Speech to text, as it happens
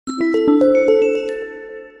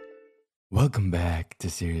Welcome back to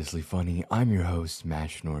Seriously Funny. I'm your host,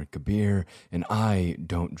 Mashnor Kabir, and I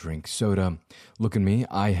don't drink soda. Look at me,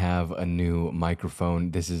 I have a new microphone.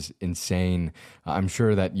 This is insane. I'm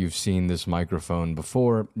sure that you've seen this microphone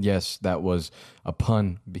before. Yes, that was a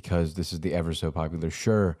pun because this is the ever so popular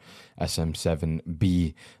Shure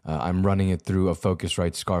SM7B. I'm running it through a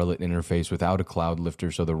Focusrite Scarlett interface without a cloud lifter,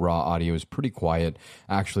 so the raw audio is pretty quiet.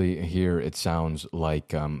 Actually, here it sounds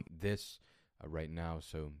like this. Right now,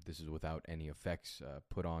 so this is without any effects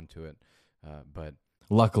put onto it, but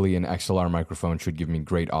luckily an XLR microphone should give me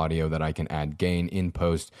great audio that I can add gain in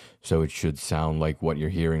post, so it should sound like what you're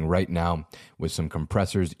hearing right now with some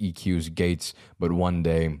compressors, EQs, gates, but one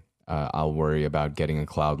day I'll worry about getting a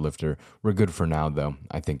cloud lifter. We're good for now, though.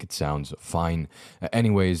 I think it sounds fine.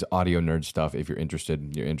 Anyways, audio nerd stuff. If you're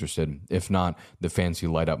interested, you're interested. If not, the fancy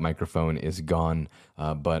light up microphone is gone.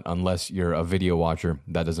 But unless you're a video watcher,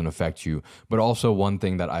 that doesn't affect you. But also one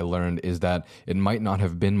thing that I learned is that it might not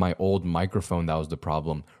have been my old microphone that was the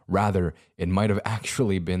problem. Rather, it might have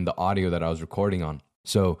actually been the audio that I was recording on.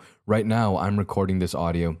 So right now I'm recording this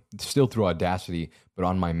audio still through Audacity, but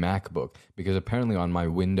on my MacBook, because apparently on my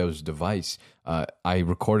Windows device, I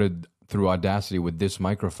recorded through Audacity with this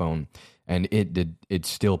microphone and it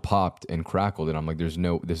still popped and crackled. And I'm like,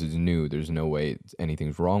 this is new. There's no way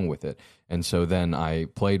anything's wrong with it. And so then I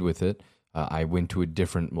played with it. I went to a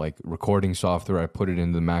different recording software. I put it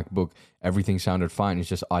into the MacBook. Everything sounded fine. It's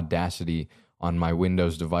just Audacity on my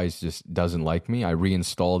Windows device just doesn't like me. I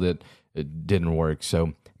reinstalled it. It didn't work.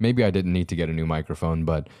 So maybe I didn't need to get a new microphone,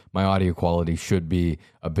 but my audio quality should be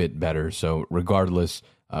a bit better. So regardless,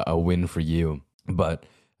 a win for you. But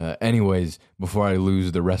anyways, before I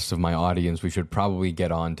lose the rest of my audience, we should probably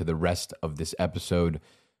get on to the rest of this episode.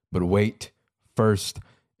 But wait, first,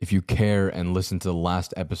 if you care and listen to the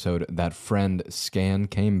last episode, that friend Scan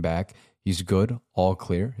came back. He's good, all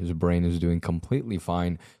clear. His brain is doing completely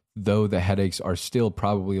fine. Though the headaches are still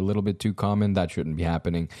probably a little bit too common, that shouldn't be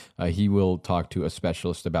happening. He will talk to a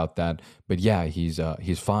specialist about that. But yeah, he's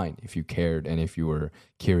fine if you cared and if you were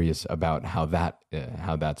curious about how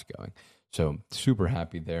that's going. So super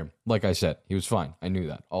happy there. Like I said, he was fine. I knew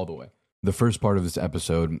that all the way. The first part of this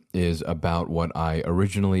episode is about what I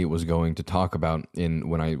originally was going to talk about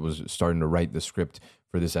when I was starting to write the script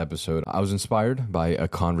for this episode. I was inspired by a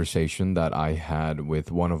conversation that I had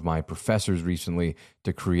with one of my professors recently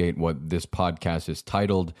to create what this podcast is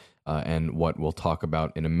titled and what we'll talk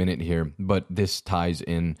about in a minute here. But this ties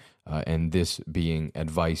in, and this being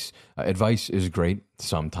advice. Advice is great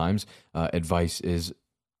sometimes. Advice is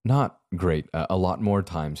not great a lot more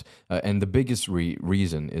times. And the biggest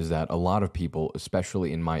reason is that a lot of people,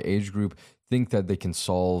 especially in my age group, think that they can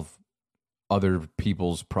solve other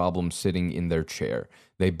people's problems sitting in their chair.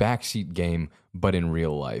 They backseat game, but in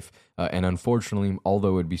real life. And unfortunately,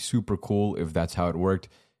 although it'd be super cool if that's how it worked,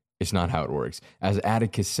 it's not how it works. As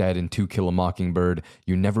Atticus said in To Kill a Mockingbird,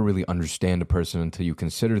 you never really understand a person until you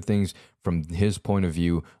consider things from his point of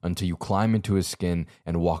view, until you climb into his skin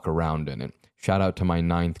and walk around in it. Shout out to my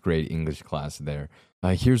 9th grade English class there.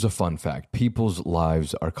 Here's a fun fact. People's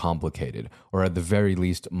lives are complicated, or at the very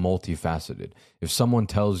least, multifaceted. If someone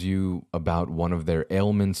tells you about one of their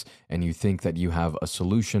ailments and you think that you have a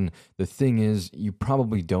solution, the thing is, you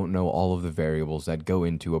probably don't know all of the variables that go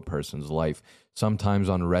into a person's life. Sometimes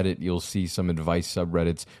on Reddit, you'll see some advice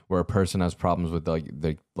subreddits where a person has problems with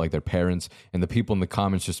their parents, and the people in the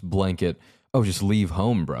comments just blanket, "Oh, just leave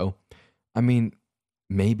home, bro." I mean,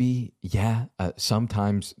 maybe, yeah,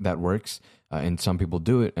 sometimes that works, and some people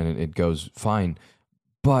do it, and it goes fine.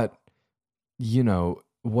 But,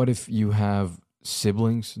 what if you have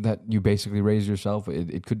siblings that you basically raise yourself?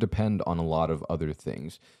 It could depend on a lot of other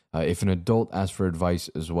things. If an adult asks for advice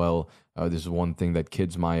as well, this is one thing that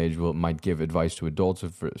kids my age might give advice to adults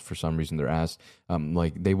if for some reason they're asked.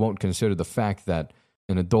 They won't consider the fact that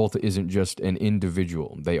an adult isn't just an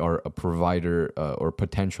individual. They are a provider, or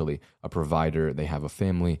potentially a provider. They have a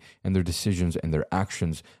family, and their decisions and their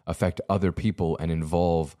actions affect other people and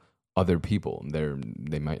involve other people.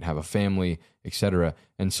 They might have a family, etc.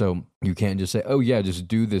 And so you can't just say, "Oh yeah, just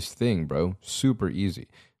do this thing, bro. Super easy."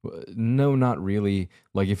 No, not really.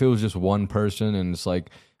 If it was just one person and it's like,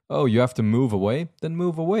 "Oh, you have to move away," then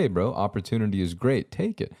move away, bro. Opportunity is great.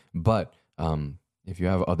 Take it. But if you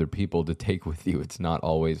have other people to take with you, it's not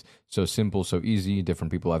always so simple, so easy.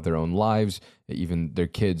 Different people have their own lives, even their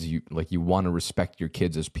kids. You want to respect your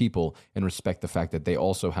kids as people and respect the fact that they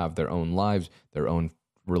also have their own lives, their own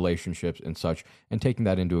relationships and such. And taking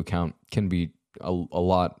that into account can be a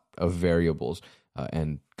lot of variables,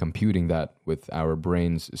 and computing that with our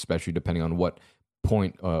brains, especially depending on what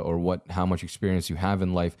point or how much experience you have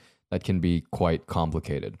in life, that can be quite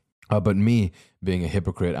complicated. But me being a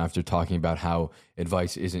hypocrite after talking about how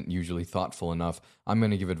advice isn't usually thoughtful enough, I'm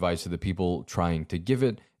going to give advice to the people trying to give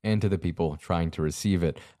it and to the people trying to receive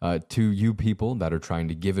it. To you people that are trying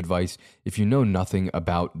to give advice, if you know nothing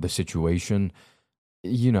about the situation,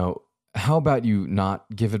 how about you not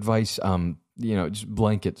give advice? Just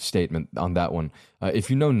blanket statement on that one. If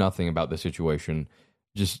you know nothing about the situation,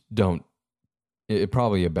 just don't. It's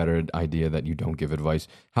probably a better idea that you don't give advice.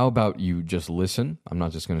 How about you just listen? I'm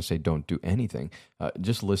not just going to say don't do anything.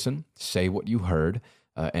 Just listen, say what you heard,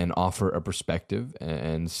 and offer a perspective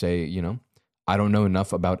and say, I don't know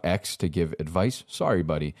enough about X to give advice. Sorry,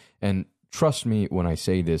 buddy. And trust me when I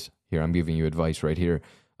say this here, I'm giving you advice right here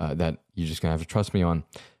that you're just going to have to trust me on.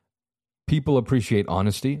 People appreciate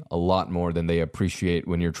honesty a lot more than they appreciate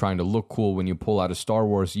when you're trying to look cool when you pull out a Star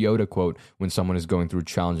Wars Yoda quote when someone is going through a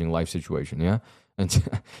challenging life situation, yeah? And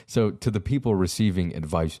so to the people receiving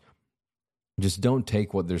advice, just don't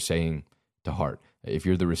take what they're saying to heart. If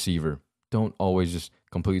you're the receiver, don't always just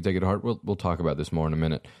completely take it to heart. We'll talk about this more in a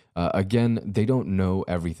minute. Again, they don't know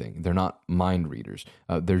everything. They're not mind readers.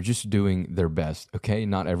 They're just doing their best, okay?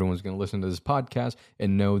 Not everyone's going to listen to this podcast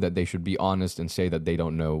and know that they should be honest and say that they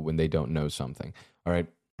don't know when they don't know something, all right?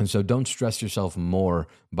 And so don't stress yourself more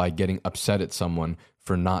by getting upset at someone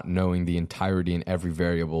for not knowing the entirety and every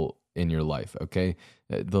variable in your life, okay?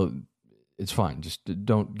 It's fine. Just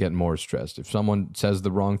don't get more stressed. If someone says the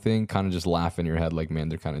wrong thing, kind of just laugh in your head like, man,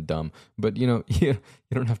 they're kind of dumb. But, you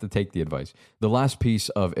don't have to take the advice. The last piece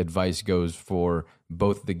of advice goes for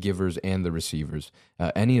both the givers and the receivers.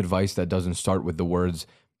 Any advice that doesn't start with the words,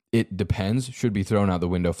 "it depends," should be thrown out the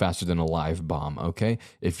window faster than a live bomb, okay?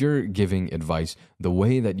 If you're giving advice, the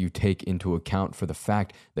way that you take into account for the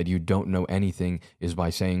fact that you don't know anything is by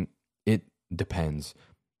saying, "it depends."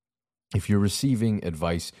 If you're receiving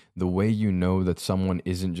advice, the way you know that someone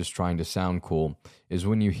isn't just trying to sound cool is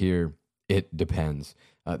when you hear, "it depends."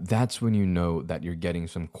 That's when you know that you're getting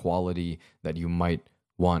some quality that you might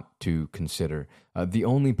want to consider. The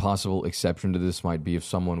only possible exception to this might be if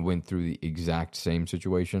someone went through the exact same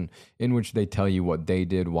situation in which they tell you what they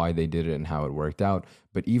did, why they did it, and how it worked out.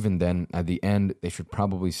 But even then, at the end, they should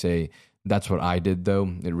probably say, "That's what I did,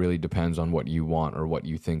 though. It really depends on what you want or what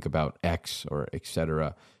you think about X," or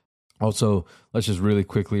etc. Also, let's just really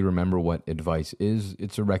quickly remember what advice is.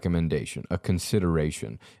 It's a recommendation, a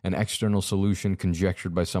consideration, an external solution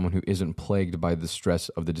conjectured by someone who isn't plagued by the stress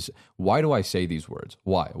of the... Why do I say these words?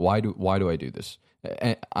 Why? Why do I do this?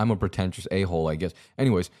 I'm a pretentious a-hole, I guess.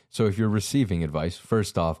 Anyways, so if you're receiving advice,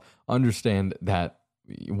 first off, understand that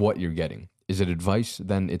what you're getting. Is it advice?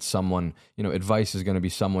 Then it's someone, advice is going to be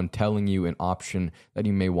someone telling you an option that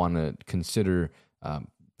you may want to consider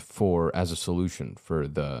as a solution for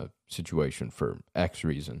the situation for X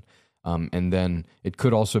reason. And then it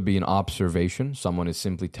could also be an observation. Someone is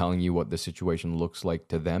simply telling you what the situation looks like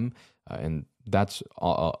to them. And that's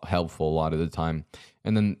helpful a lot of the time.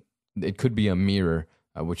 And then it could be a mirror,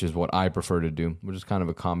 which is what I prefer to do, which is kind of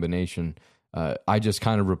a combination. I just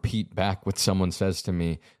kind of repeat back what someone says to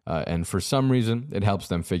me. And for some reason, it helps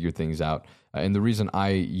them figure things out. And the reason I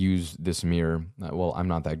use this mirror, I'm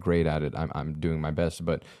not that great at it. I'm doing my best,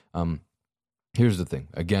 but here's the thing.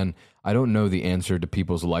 Again, I don't know the answer to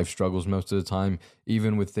people's life struggles most of the time.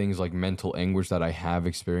 Even with things like mental anguish that I have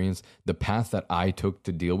experienced, the path that I took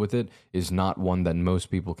to deal with it is not one that most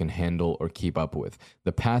people can handle or keep up with.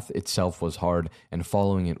 The path itself was hard, and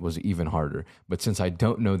following it was even harder. But since I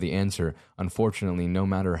don't know the answer, unfortunately, no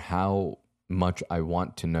matter how much I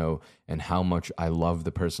want to know and how much I love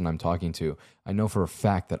the person I'm talking to, I know for a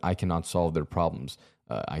fact that I cannot solve their problems.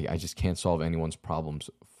 I just can't solve anyone's problems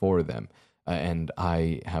for them. And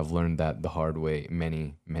I have learned that the hard way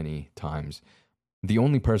many, many times. The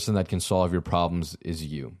only person that can solve your problems is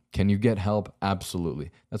you. Can you get help? Absolutely.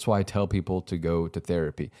 That's why I tell people to go to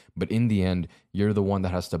therapy. But in the end, you're the one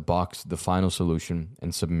that has to box the final solution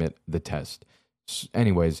and submit the test.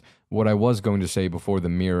 Anyways, what I was going to say before the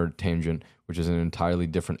mirror tangent, which is an entirely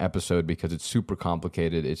different episode because it's super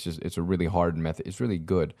complicated. It's a really hard method. It's really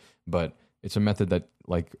good, but it's a method that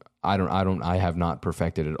I have not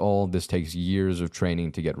perfected at all. This takes years of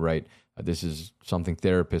training to get right. This is something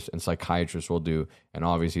therapists and psychiatrists will do. And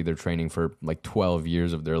obviously they're training for 12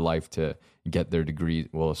 years of their life to get their degree.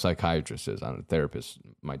 Well, a psychiatrist is, a therapist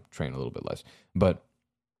might train a little bit less, but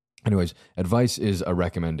anyways, advice is a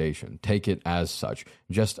recommendation. Take it as such.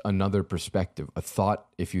 Just another perspective, a thought.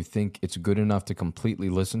 If you think it's good enough to completely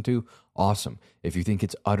listen to, awesome. If you think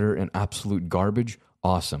it's utter and absolute garbage,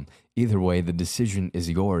 awesome. Either way, the decision is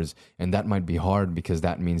yours, and that might be hard because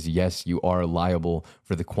that means, yes, you are liable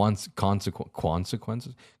for the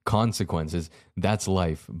consequences. That's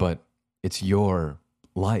life, but it's your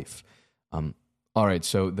life. All right,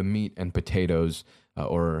 so the meat and potatoes,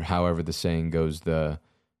 or however the saying goes,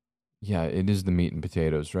 it is the meat and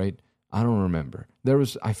potatoes, right? I don't remember.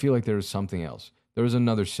 I feel like there was something else. There was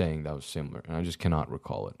another saying that was similar, and I just cannot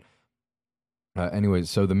recall it. Anyways,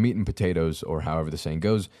 so the meat and potatoes, or however the saying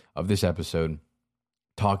goes, of this episode,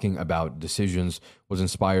 talking about decisions, was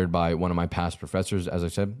inspired by one of my past professors. As I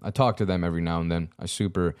said, I talk to them every now and then. I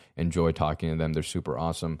super enjoy talking to them. They're super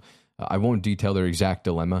awesome. I won't detail their exact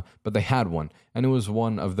dilemma, but they had one, and it was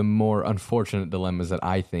one of the more unfortunate dilemmas that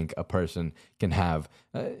I think a person can have.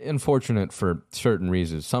 Unfortunate for certain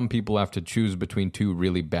reasons. Some people have to choose between two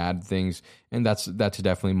really bad things, and that's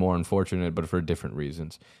definitely more unfortunate, but for different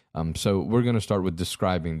reasons. So we're going to start with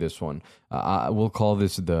describing this one. We'll call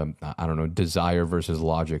this desire versus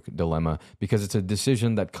logic dilemma, because it's a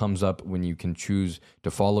decision that comes up when you can choose to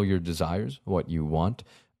follow your desires, what you want,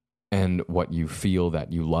 and what you feel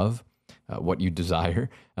that you love. What you desire,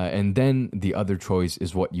 and then the other choice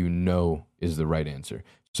is what you know is the right answer.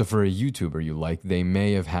 So for a YouTuber you like, they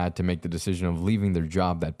may have had to make the decision of leaving their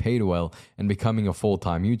job that paid well and becoming a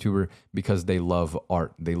full-time YouTuber because they love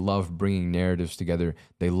art. They love bringing narratives together.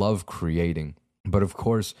 They love creating. But of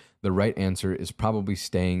course, the right answer is probably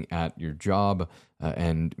staying at your job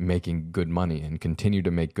and making good money and continue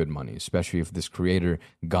to make good money, especially if this creator,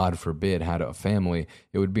 God forbid, had a family.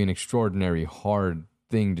 It would be an extraordinary hard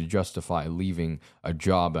thing to justify leaving a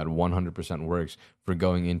job that 100% works for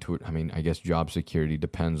going into it. I mean, I guess job security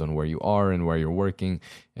depends on where you are and where you're working.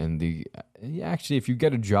 And actually, if you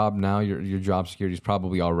get a job now, your job security is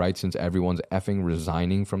probably all right, since everyone's effing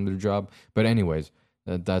resigning from their job. But anyways,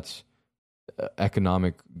 that's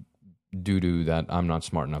economic doo-doo that I'm not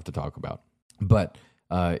smart enough to talk about. But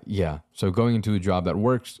so going into a job that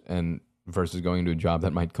works and versus going to a job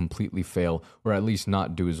that might completely fail, or at least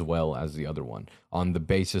not do as well as the other one, on the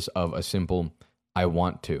basis of a simple "I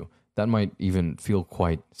want to." That might even feel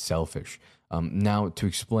quite selfish. Now, to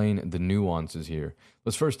explain the nuances here,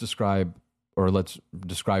 let's describe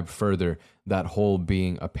further that whole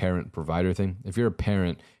being a parent-provider thing. If you're a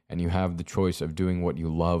parent and you have the choice of doing what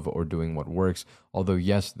you love or doing what works, although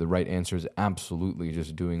yes, the right answer is absolutely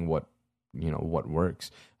just doing what works.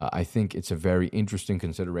 I think it's a very interesting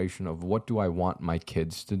consideration of what do I want my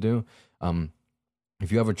kids to do.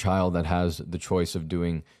 If you have a child that has the choice of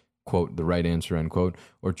doing, quote, the right answer, end quote,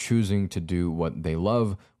 or choosing to do what they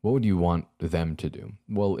love, what would you want them to do?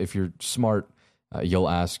 Well, if you're smart, you'll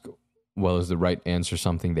ask, well, is the right answer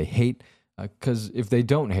something they hate? Because if they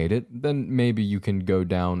don't hate it, then maybe you can go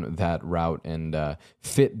down that route and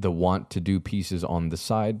fit the want to do pieces on the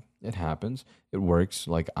side. It happens. It works.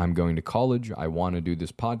 Like, I'm going to college. I want to do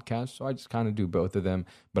this podcast. So I just kind of do both of them,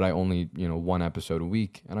 but I only, one episode a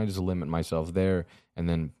week, and I just limit myself there. And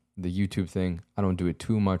then the YouTube thing, I don't do it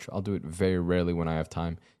too much. I'll do it very rarely when I have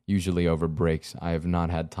time, usually over breaks. I have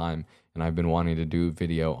not had time, and I've been wanting to do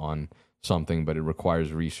video on something, but it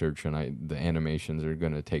requires research, and the animations are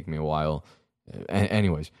going to take me a while.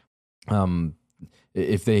 Anyways,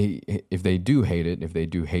 if they do hate it, if they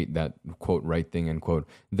do hate that, quote, right thing, end quote,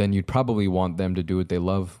 then you'd probably want them to do what they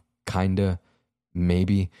love, kinda,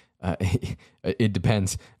 maybe. It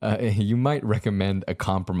depends. You might recommend a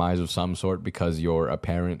compromise of some sort because you're a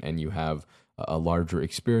parent and you have a larger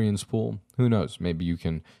experience pool. Who knows? Maybe you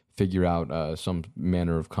can figure out some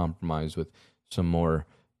manner of compromise with some more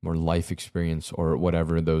life experience, or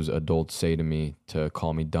whatever those adults say to me to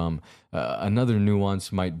call me dumb. Another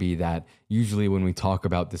nuance might be that usually when we talk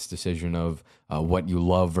about this decision of what you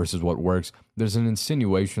love versus what works, there's an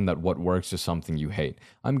insinuation that what works is something you hate.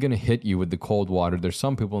 I'm going to hit you with the cold water. There's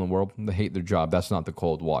some people in the world that hate their job. That's not the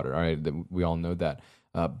cold water, all right? We all know that.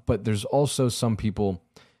 But there's also some people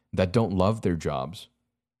that don't love their jobs,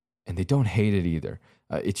 and they don't hate it either.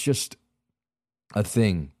 It's just a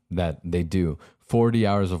thing that they do. 40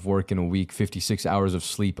 hours of work in a week, 56 hours of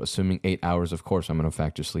sleep, assuming 8 hours, of course, I'm going to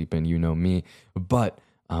factor sleep in, you know me. But,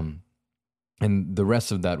 and the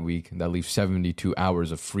rest of that week, that leaves 72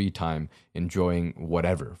 hours of free time enjoying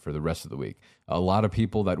whatever for the rest of the week. A lot of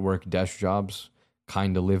people that work desk jobs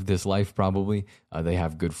kind of live this life probably. They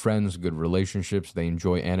have good friends, good relationships. They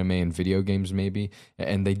enjoy anime and video games maybe,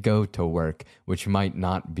 and they go to work, which might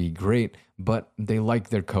not be great, but they like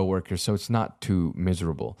their coworkers, so it's not too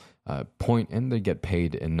miserable. And they get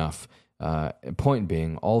paid enough. Point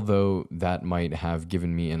being, although that might have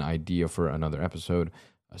given me an idea for another episode,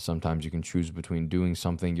 sometimes you can choose between doing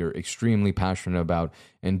something you're extremely passionate about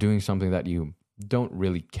and doing something that you don't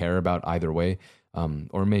really care about either way,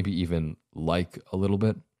 or maybe even like a little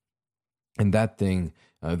bit. And that thing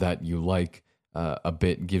that you like a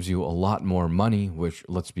bit gives you a lot more money, which,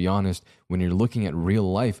 let's be honest, when you're looking at real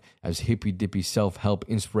life as hippy dippy self-help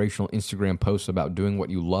inspirational Instagram posts about doing what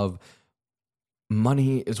you love,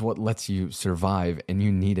 money is what lets you survive, and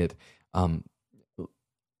you need it.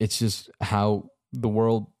 It's just how the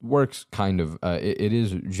world works, kind of. It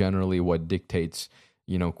is generally what dictates,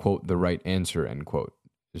 quote, the right answer, end quote.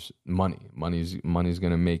 Is money. Money's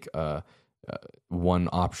going to make one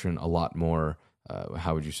option a lot more,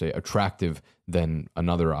 how would you say, attractive than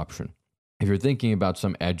another option. If you're thinking about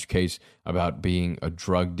some edge case about being a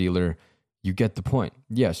drug dealer, you get the point.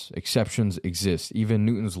 Yes, exceptions exist. Even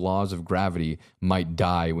Newton's laws of gravity might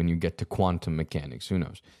die when you get to quantum mechanics. Who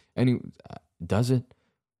knows? Does it?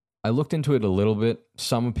 I looked into it a little bit.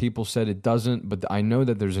 Some people said it doesn't, but I know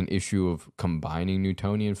that there's an issue of combining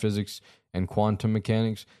Newtonian physics and quantum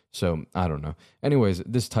mechanics, so I don't know. Anyways,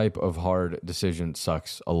 this type of hard decision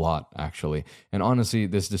sucks a lot, actually. And honestly,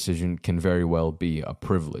 this decision can very well be a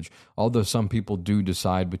privilege. Although some people do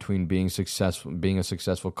decide between being a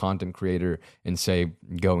successful content creator and, say,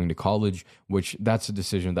 going to college, which that's a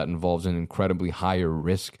decision that involves an incredibly higher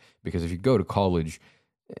risk, because if you go to college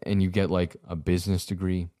and you get like a business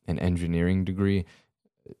degree, an engineering degree,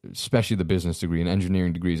 especially the business degree, an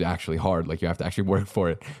engineering degree is actually hard. Like, you have to actually work for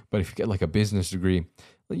it. But if you get like a business degree,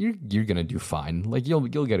 you're gonna do fine. Like, you'll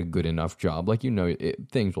get a good enough job. Like,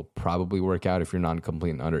 things will probably work out if you're not a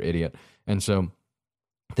complete and utter idiot. And so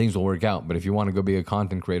things will work out. But if you want to go be a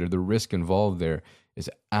content creator, the risk involved there is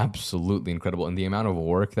absolutely incredible. And the amount of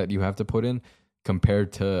work that you have to put in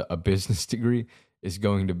compared to a business degree is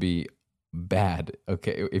going to be bad.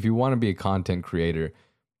 Okay, if you want to be a content creator,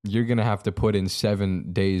 you're going to have to put in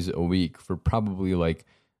 7 days a week for probably like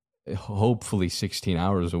hopefully 16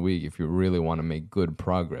 hours a week if you really want to make good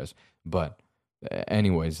progress. But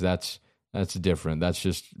anyways, that's different. That's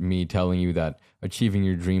just me telling you that achieving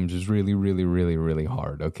your dreams is really, really, really, really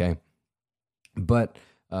hard, okay? But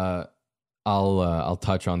I'll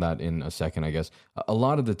touch on that in a second, I guess. A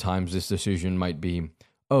lot of the times this decision might be,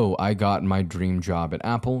 oh, I got my dream job at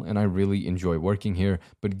Apple and I really enjoy working here,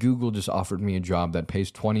 but Google just offered me a job that pays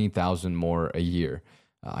 $20,000 more a year.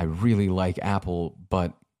 I really like Apple,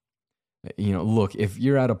 but look, if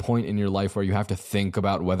you're at a point in your life where you have to think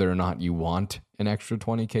about whether or not you want an extra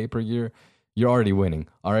 $20K per year, you're already winning.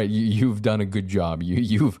 All right, you've done a good job.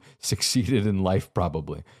 You've succeeded in life,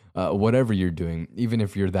 probably. Whatever you're doing, even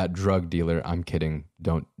if you're that drug dealer, I'm kidding.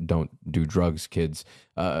 Don't do drugs, kids,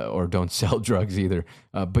 or don't sell drugs either.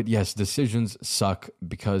 But yes, decisions suck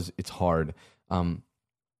because it's hard.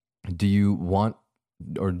 Do you want,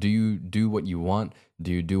 or do you do what you want?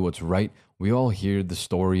 Do you do what's right? We all hear the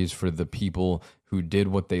stories for the people who did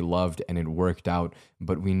what they loved and it worked out,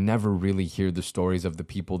 but we never really hear the stories of the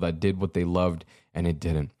people that did what they loved and it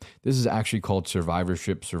didn't. This is actually called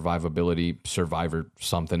survivorship, survivability, survivor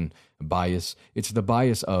something bias. It's the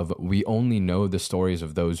bias of we only know the stories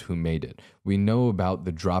of those who made it. We know about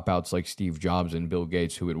the dropouts like Steve Jobs and Bill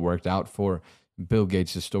Gates who it worked out for. Bill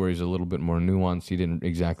Gates' story is a little bit more nuanced. He didn't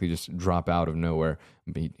exactly just drop out of nowhere.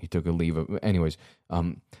 He took a leave. Anyways,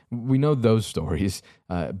 we know those stories,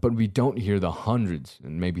 but we don't hear the hundreds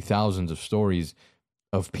and maybe thousands of stories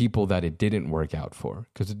of people that it didn't work out for,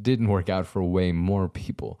 because it didn't work out for way more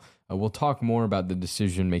people. We'll talk more about the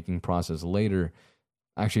decision-making process later.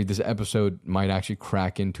 Actually, this episode might actually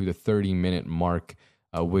crack into the 30-minute mark,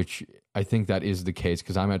 which I think that is the case,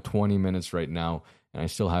 because I'm at 20 minutes right now, and I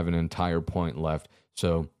still have an entire point left.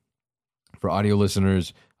 So for audio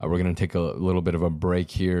listeners, we're going to take a little bit of a break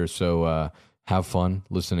here. So have fun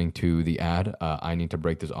listening to the ad. I need to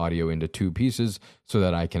break this audio into 2 pieces so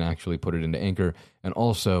that I can actually put it into Anchor. And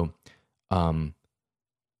also,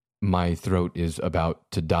 my throat is about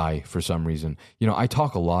to die for some reason. I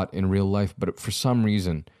talk a lot in real life, but for some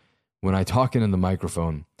reason, when I talk into the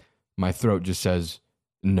microphone, my throat just says,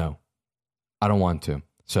 no, I don't want to.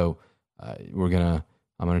 So I'm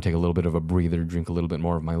gonna take a little bit of a breather, drink a little bit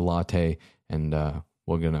more of my latte, and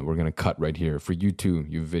we're gonna cut right here for you too,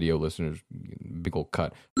 you video listeners. Big old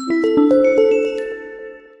cut.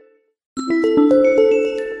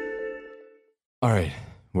 All right,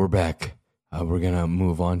 we're back. We're gonna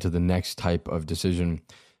move on to the next type of decision,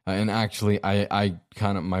 and actually, I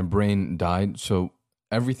kind of, my brain died. So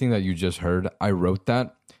everything that you just heard, I wrote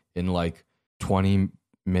that in like 20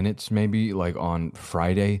 minutes, maybe like on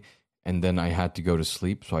Friday. And then I had to go to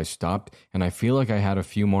sleep, so I stopped. And I feel like I had a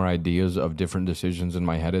few more ideas of different decisions in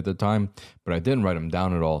my head at the time, but I didn't write them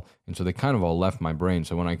down at all. And so they kind of all left my brain.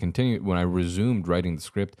 So when I resumed writing the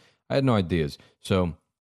script, I had no ideas. So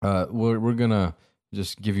we're gonna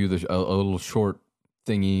just give you a little short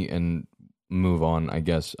thingy, and move on, I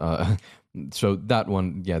guess. So that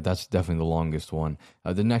one, yeah, that's definitely the longest one.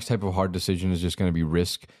 The next type of hard decision is just going to be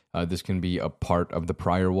risk. This can be a part of the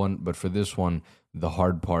prior one, but for this one, the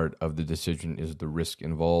hard part of the decision is the risk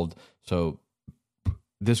involved. So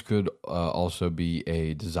this could also be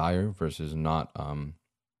a desire versus not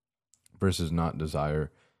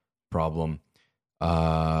desire problem.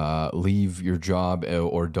 Leave your job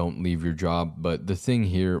or don't leave your job. But the thing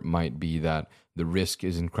here might be that the risk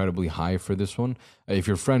is incredibly high for this one. If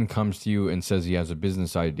your friend comes to you and says he has a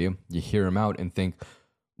business idea, you hear him out and think,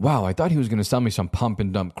 wow, I thought he was going to sell me some pump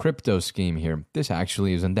and dump crypto scheme here. This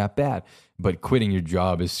actually isn't that bad. But quitting your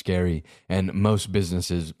job is scary, and most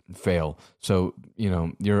businesses fail. So,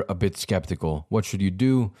 you're a bit skeptical. What should you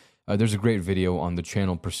do? There's a great video on the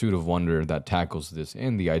channel Pursuit of Wonder that tackles this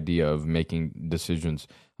and the idea of making decisions.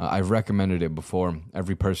 I've recommended it before.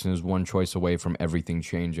 Every person is one choice away from everything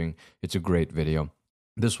changing. It's a great video.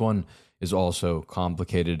 This one is also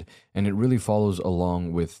complicated, and it really follows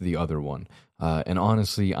along with the other one. And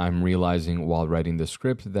honestly, I'm realizing while writing the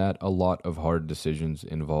script that a lot of hard decisions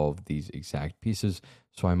involve these exact pieces,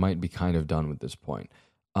 so I might be kind of done with this point.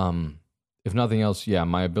 If nothing else, yeah,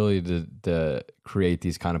 my ability to create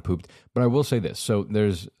these kind of pooped. But I will say this. So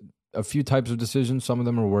there's a few types of decisions. Some of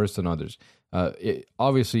them are worse than others.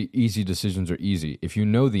 Obviously, easy decisions are easy. If you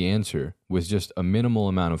know the answer with just a minimal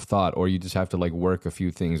amount of thought, or you just have to work a few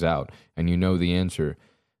things out and you know the answer,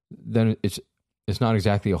 then it's not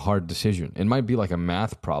exactly a hard decision. It might be like a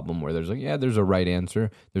math problem where there's there's a right answer.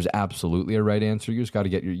 There's absolutely a right answer. You just got to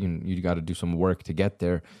get you got to do some work to get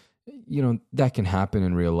there. That can happen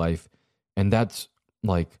in real life. And that's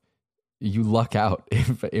you luck out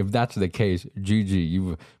if that's the case.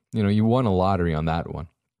 GG, you won a lottery on that one.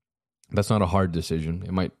 That's not a hard decision.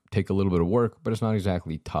 It might take a little bit of work, but it's not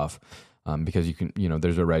exactly tough because you can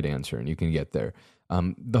there's a right answer and you can get there.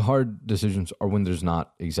 The hard decisions are when there's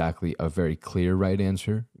not exactly a very clear right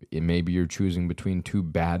answer. Maybe you're choosing between two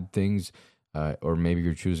bad things, or maybe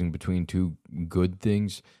you're choosing between two good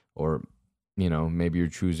things, or maybe you're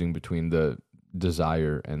choosing between the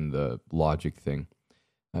desire and the logic thing.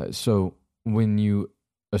 So when you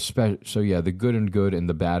the good and good and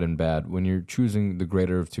the bad and bad, when you're choosing the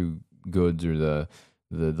greater of two goods or the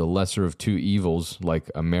lesser of two evils, like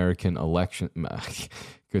American election,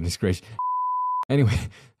 goodness gracious. Anyway,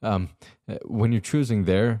 when you're choosing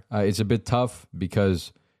there, it's a bit tough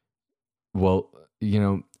because, at the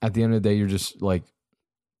end of the day, you're just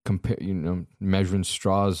measuring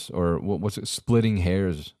straws, or what's it? Splitting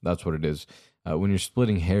hairs. That's what it is. When you're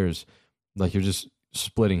splitting hairs, you're just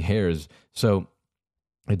splitting hairs. So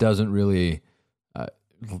it doesn't really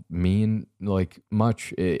mean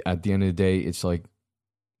much. At the end of the day, it's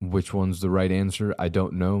which one's the right answer? I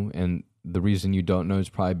don't know. And the reason you don't know is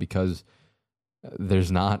probably because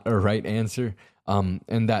there's not a right answer.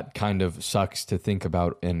 And that kind of sucks to think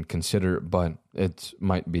about and consider, but it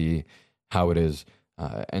might be how it is.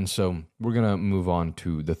 And so we're going to move on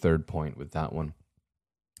to the third point with that one.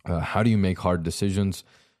 How do you make hard decisions?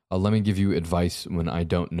 Let me give you advice when I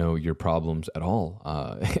don't know your problems at all.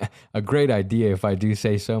 A great idea, if I do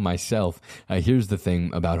say so myself. Here's the thing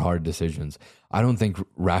about hard decisions. I don't think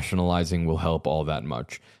rationalizing will help all that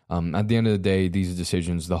much. At the end of the day, these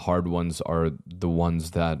decisions, the hard ones, are the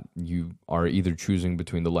ones that you are either choosing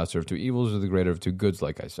between the lesser of two evils or the greater of two goods,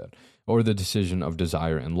 like I said, or the decision of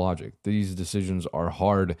desire and logic. These decisions are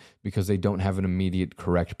hard because they don't have an immediate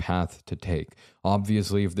correct path to take.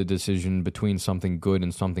 Obviously, if the decision between something good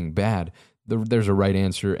and something bad, there's a right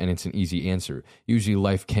answer and it's an easy answer. Usually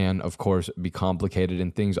life can, of course, be complicated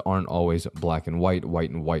and things aren't always black and white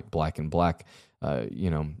and white, black and black,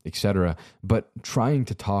 etc. But trying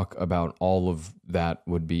to talk about all of that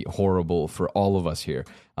would be horrible for all of us here.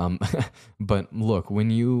 But look, when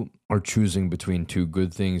you are choosing between two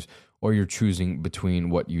good things, or you're choosing between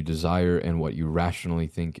what you desire and what you rationally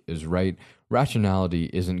think is right, rationality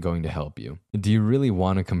isn't going to help you. Do you really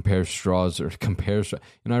want to compare straws or compare?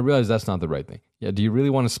 I realize that's not the right thing. Yeah, do you really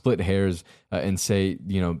want to split hairs and say,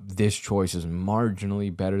 this choice is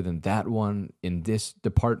marginally better than that one in this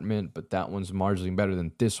department, but that one's marginally better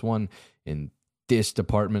than this one in this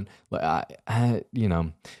department?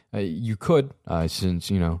 You could,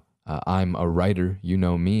 since I'm a writer,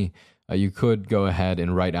 me. You could go ahead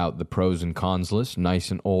and write out the pros and cons list,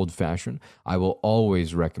 nice and old-fashioned. I will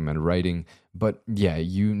always recommend writing, but yeah,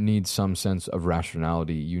 you need some sense of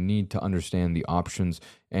rationality. You need to understand the options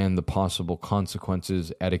and the possible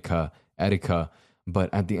consequences, etika.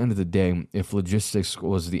 But at the end of the day, if logistics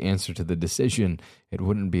was the answer to the decision, it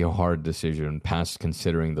wouldn't be a hard decision past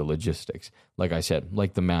considering the logistics. Like I said,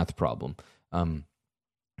 like the math problem. You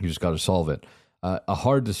just got to solve it. A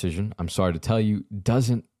hard decision, I'm sorry to tell you,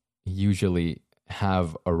 doesn't usually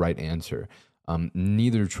have a right answer.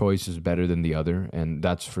 Neither choice is better than the other, and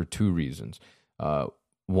that's for two reasons.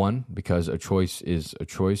 One, because a choice is a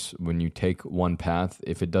choice. When you take one path,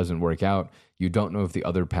 if it doesn't work out, you don't know if the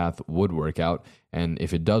other path would work out. And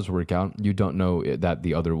if it does work out, you don't know that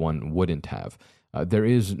the other one wouldn't have. There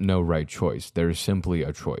is no right choice. There is simply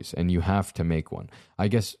a choice, and you have to make one.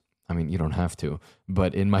 I mean, you don't have to,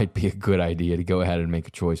 but it might be a good idea to go ahead and make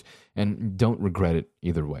a choice, and don't regret it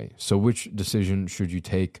either way. So which decision should you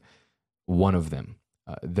take? One of them.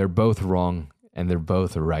 They're both wrong, and they're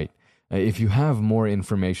both right. If you have more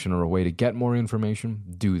information or a way to get more information,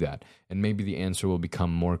 do that, and maybe the answer will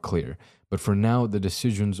become more clear. But for now, the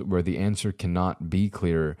decisions where the answer cannot be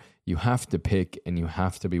clearer, you have to pick, and you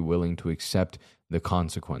have to be willing to accept the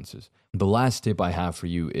consequences. The last tip I have for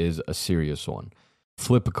you is a serious one.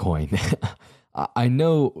 Flip a coin. I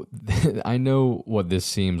know what this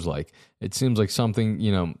seems like. It seems like something,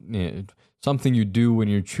 something you do when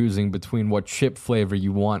you're choosing between what chip flavor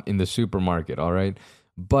you want in the supermarket, all right?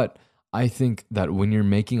 But I think that when you're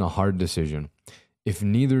making a hard decision, if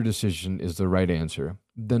neither decision is the right answer,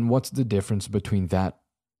 then what's the difference between that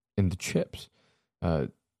and the chips?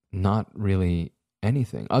 Not really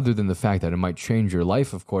anything, other than the fact that it might change your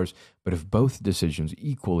life, of course, but if both decisions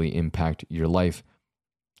equally impact your life,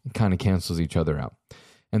 it kind of cancels each other out.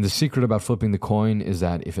 And the secret about flipping the coin is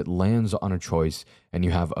that if it lands on a choice and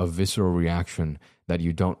you have a visceral reaction that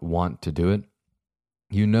you don't want to do it,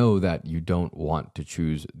 you know that you don't want to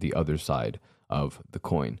choose the other side of the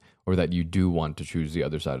coin, or that you do want to choose the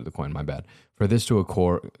other side of the coin, my bad. For this to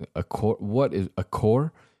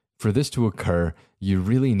For this to occur, you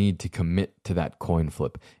really need to commit to that coin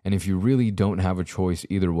flip. And if you really don't have a choice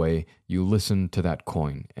either way, you listen to that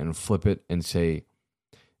coin and flip it and say,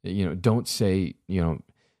 don't say,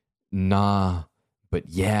 nah, but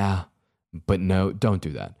yeah, but no, don't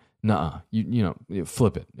do that. Nuh-uh. You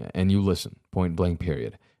flip it and you listen, point blank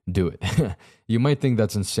period. Do it. You might think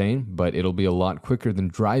that's insane, but it'll be a lot quicker than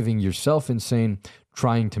driving yourself insane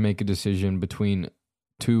trying to make a decision between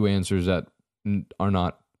two answers that are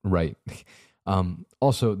not right.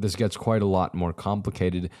 Also, this gets quite a lot more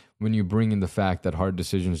complicated when you bring in the fact that hard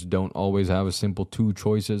decisions don't always have a simple two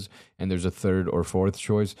choices and there's a third or fourth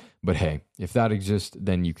choice. But hey, if that exists,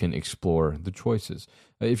 then you can explore the choices.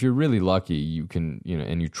 If you're really lucky, you can,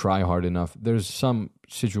 and you try hard enough, there's some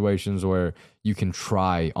situations where you can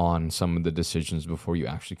try on some of the decisions before you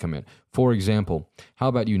actually commit. For example, how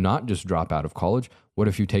about you not just drop out of college? What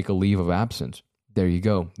if you take a leave of absence? There you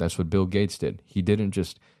go. That's what Bill Gates did. He didn't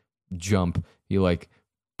just jump. He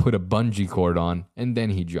put a bungee cord on and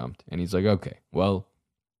then he jumped. And he's like, okay, well,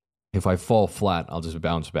 if I fall flat, I'll just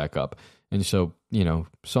bounce back up. And so,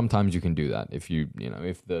 sometimes you can do that if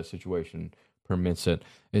if the situation permits it.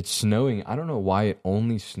 It's snowing. I don't know why it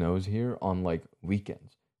only snows here on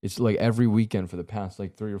weekends. It's every weekend for the past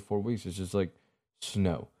 3 or 4 weeks. It's just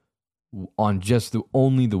snow on just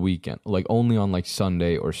only the weekend, only on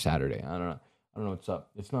Sunday or Saturday. I don't know what's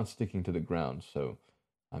up. It's not sticking to the ground. So,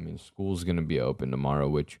 I mean, school's going to be open tomorrow,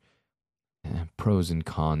 which pros and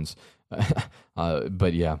cons.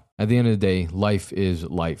 But yeah, at the end of the day, life is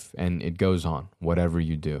life and it goes on, whatever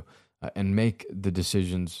you do. And make the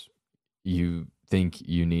decisions you think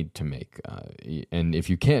you need to make. And if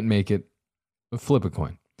you can't make it, flip a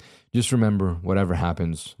coin. Just remember, whatever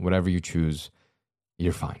happens, whatever you choose,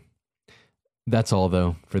 you're fine. That's all,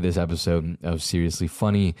 though, for this episode of Seriously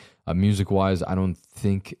Funny. Music-wise, I don't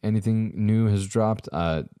think anything new has dropped.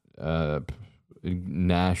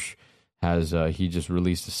 Nash has, he just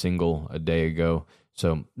released a single a day ago.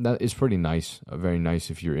 So that is pretty nice. Very nice.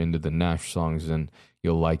 If you're into the Nash songs, then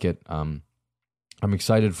you'll like it. I'm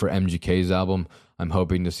excited for MGK's album. I'm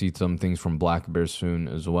hoping to see some things from Black Bear soon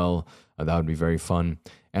as well. That would be very fun.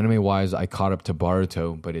 Anime-wise, I caught up to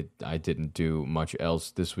Boruto, but I didn't do much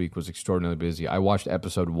else. This week was extraordinarily busy. I watched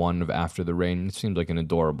episode 1 of After the Rain. It seems like an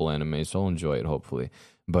adorable anime, so I'll enjoy it, hopefully.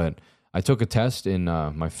 But I took a test in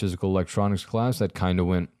my physical electronics class that kind of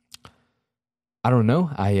went, I don't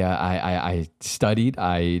know. I studied.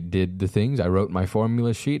 I did the things. I wrote my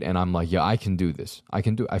formula sheet, and I'm like, yeah, I can do this.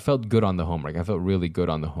 I felt good on the homework. I felt really good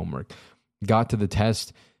on the homework. Got to the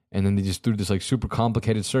test, and then they just threw this super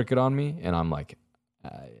complicated circuit on me, and I'm like,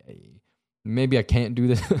 maybe I can't do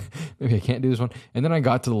this. Maybe I can't do this one. And then I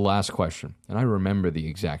got to the last question, and I remember the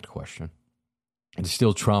exact question. It's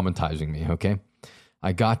still traumatizing me, okay?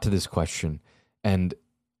 I got to this question, and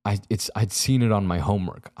I'd seen it on my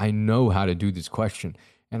homework. I know how to do this question,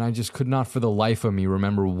 and I just could not for the life of me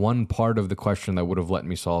remember one part of the question that would have let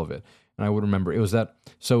me solve it. and I would remember it was that.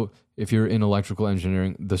 So if you're in electrical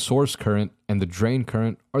engineering, the source current and the drain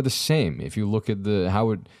current are the same. If you look at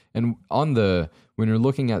when you're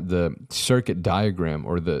looking at the circuit diagram,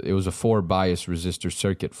 it was a 4 bias resistor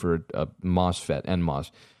circuit for a MOSFET,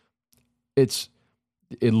 NMOS.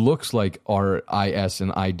 It looks like our IS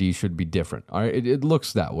and ID should be different. All right, it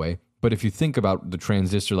looks that way. But if you think about the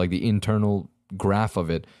transistor, like the internal graph of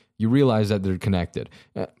it, you realize that they're connected.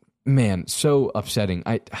 Man, so upsetting.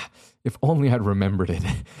 If only I'd remembered it.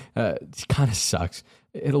 It kind of sucks.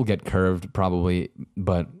 It'll get curved probably,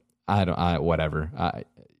 but whatever.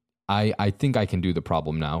 I think I can do the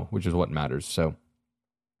problem now, which is what matters. So,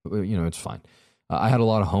 it's fine. I had a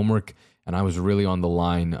lot of homework, and I was really on the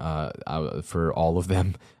line for all of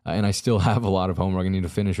them. And I still have a lot of homework. I need to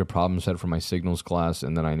finish a problem set for my signals class,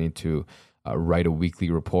 and then I need to write a weekly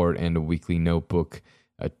report and a weekly notebook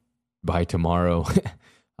by tomorrow.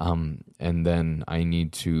 And then I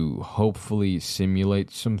need to hopefully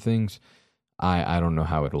simulate some things. I don't know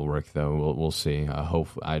how it'll work, though. We'll see.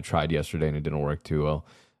 I tried yesterday, and it didn't work too well.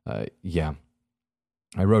 Yeah.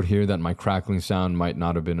 I wrote here that my crackling sound might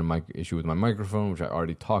not have been an issue with my microphone, which I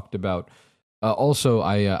already talked about. Also,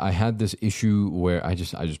 I had this issue where I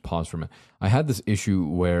just paused for a minute. I had this issue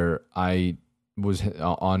where I was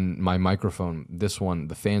on my microphone, this one,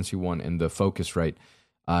 the fancy one, and the Focusrite,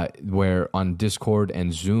 where on Discord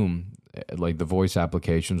and Zoom, like the voice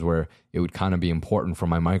applications, where it would kind of be important for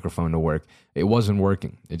my microphone to work, it wasn't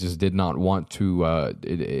working. It just did not want to.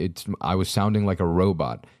 I was sounding like a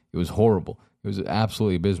robot. It was horrible. It was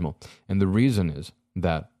absolutely abysmal. And the reason is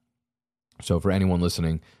that, so for anyone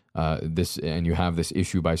listening, and you have this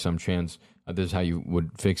issue by some chance, this is how you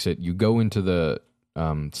would fix it. You go into the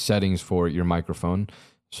settings for your microphone.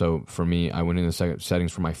 So for me, I went into the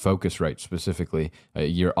settings for my Focusrite specifically.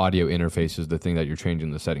 Your audio interface is the thing that you're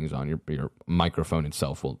changing the settings on. Your microphone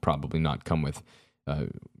itself will probably not come with,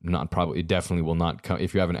 it definitely will not come.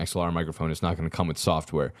 If you have an XLR microphone, it's not going to come with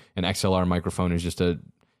software. An XLR microphone is just a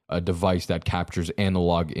device that captures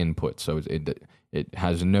analog input. So it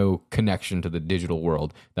has no connection to the digital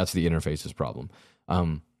world. That's the interface's problem.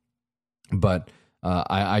 But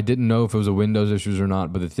I didn't know if it was a Windows issues or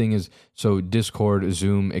not. But the thing is, so Discord,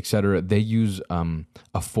 Zoom, etc., they use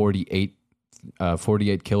a 48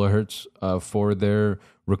 kilohertz for their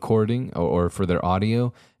recording or for their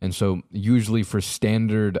audio. And so usually for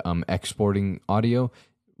standard exporting audio,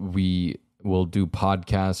 we will do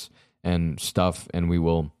podcasts and stuff, and we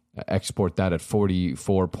will export that at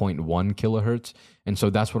 44.1 kilohertz. And so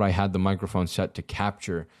that's what I had the microphone set to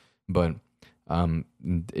capture, but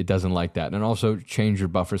it doesn't like that. And also change your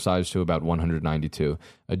buffer size to about 192.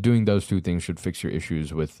 Doing those two things should fix your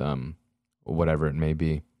issues with whatever it may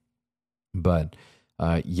be. But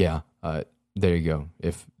there you go.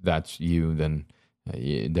 If that's you, then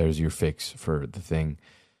there's your fix for the thing.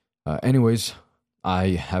 Anyways, I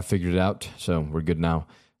have figured it out, so we're good now.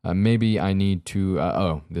 Maybe I need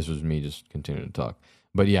to... this was me just continuing to talk.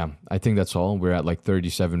 But yeah, I think that's all. We're at like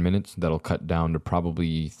 37 minutes. That'll cut down to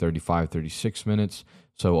probably 35, 36 minutes.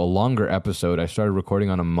 So a longer episode. I started recording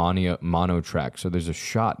on a mono track. So there's a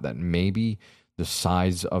shot that maybe the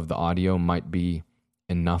size of the audio might be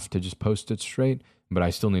enough to just post it straight. But I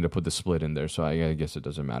still need to put the split in there. So I guess it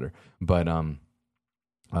doesn't matter. But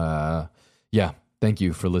yeah. Thank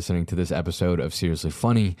you for listening to this episode of Seriously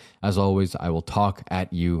Funny. As always, I will talk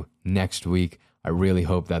at you next week. I really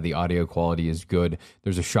hope that the audio quality is good.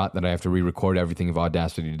 There's a shot that I have to re-record everything if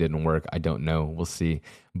Audacity didn't work. I don't know. We'll see.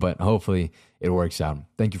 But hopefully it works out.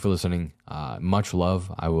 Thank you for listening. Much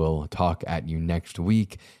love. I will talk at you next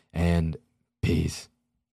week. And peace.